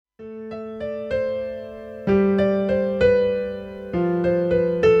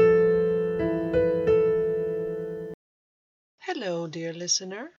dear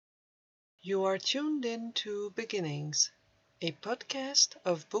listener. You are tuned in to Beginnings, a podcast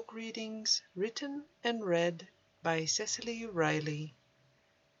of book readings written and read by Cecily Riley.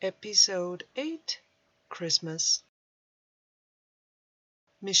 Episode 8, Christmas.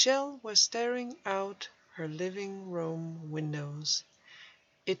 Michelle was staring out her living room windows.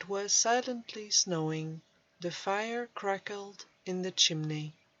 It was silently snowing. The fire crackled in the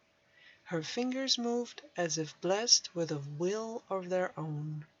chimney. Her fingers moved as if blessed with a will of their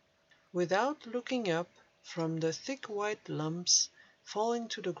own. Without looking up from the thick white lumps falling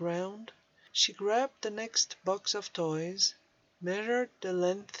to the ground, she grabbed the next box of toys, measured the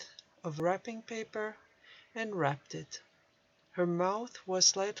length of wrapping paper, and wrapped it. Her mouth was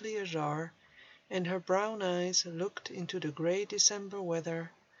slightly ajar, and her brown eyes looked into the gray December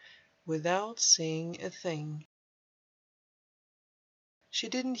weather without seeing a thing. She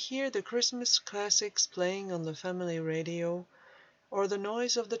didn't hear the Christmas classics playing on the family radio, or the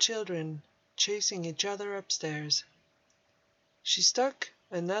noise of the children chasing each other upstairs. She stuck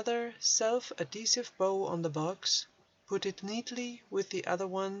another self-adhesive bow on the box, put it neatly with the other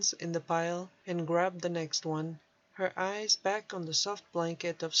ones in the pile, and grabbed the next one, her eyes back on the soft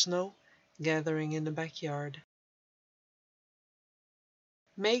blanket of snow gathering in the backyard.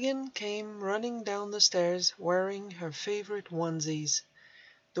 Megan came running down the stairs wearing her favorite onesies,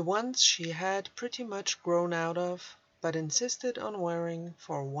 the ones she had pretty much grown out of, but insisted on wearing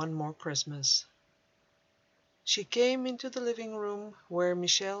for one more Christmas. She came into the living room where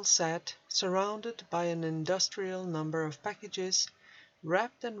Michelle sat, surrounded by an industrial number of packages,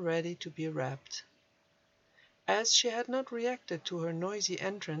 wrapped and ready to be wrapped. As she had not reacted to her noisy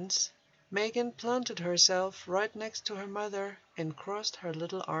entrance, Megan planted herself right next to her mother and crossed her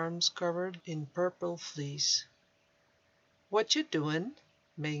little arms covered in purple fleece. "What you doin'?"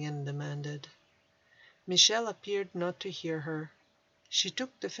 Megan demanded. Michelle appeared not to hear her. She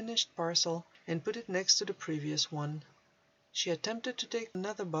took the finished parcel and put it next to the previous one. She attempted to take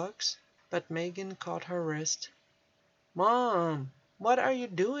another box, but Megan caught her wrist. "Mom, what are you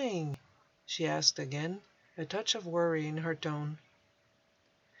doing?" she asked again, a touch of worry in her tone.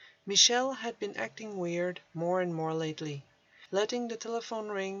 Michelle had been acting weird more and more lately, letting the telephone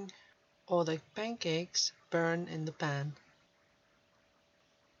ring or the pancakes burn in the pan.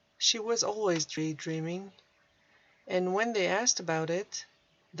 She was always daydreaming, and when they asked about it,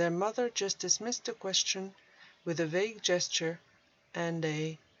 their mother just dismissed the question with a vague gesture and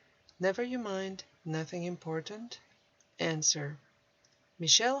a "never you mind, nothing important" answer.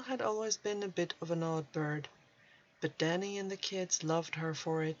 Michelle had always been a bit of an odd bird, but Danny and the kids loved her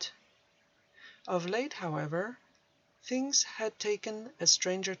for it. Of late, however, things had taken a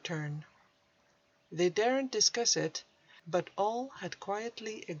stranger turn. They daren't discuss it, but all had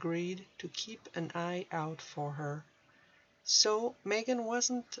quietly agreed to keep an eye out for her. So Megan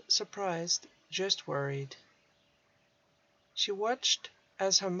wasn't surprised, just worried. She watched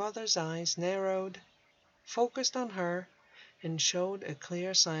as her mother's eyes narrowed, focused on her, and showed a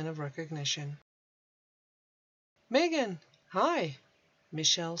clear sign of recognition. "Megan, hi,"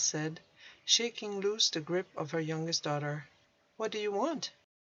 Michelle said, shaking loose the grip of her youngest daughter. "What do you want?"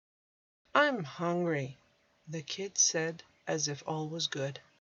 "I'm hungry," the kid said, as if all was good.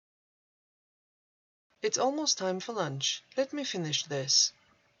 "It's almost time for lunch. Let me finish this."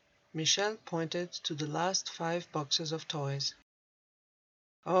 Michelle pointed to the last 5 boxes of toys.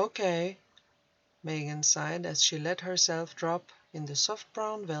 "Okay," Megan sighed as she let herself drop in the soft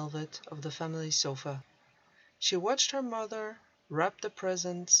brown velvet of the family sofa. She watched her mother wrap the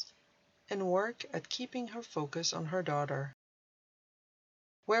presents and work at keeping her focus on her daughter.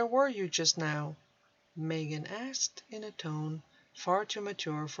 "Where were you just now?" Megan asked in a tone far too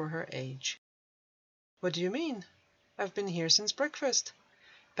mature for her age. "What do you mean? I've been here since breakfast,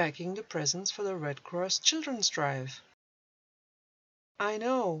 packing the presents for the Red Cross Children's Drive." "I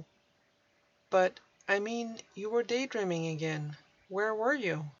know, but I mean you were daydreaming again. Where were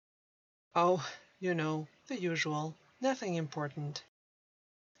you?" "Oh, the usual. Nothing important."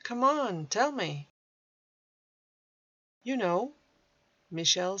 "Come on, tell me." "You know,"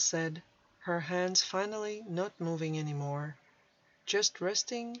 Michelle said, her hands finally not moving anymore, just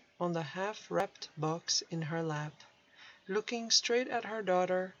resting on the half-wrapped box in her lap, looking straight at her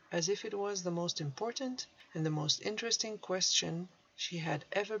daughter as if it was the most important and the most interesting question she had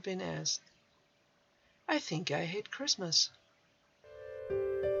ever been asked. "I think I hate Christmas."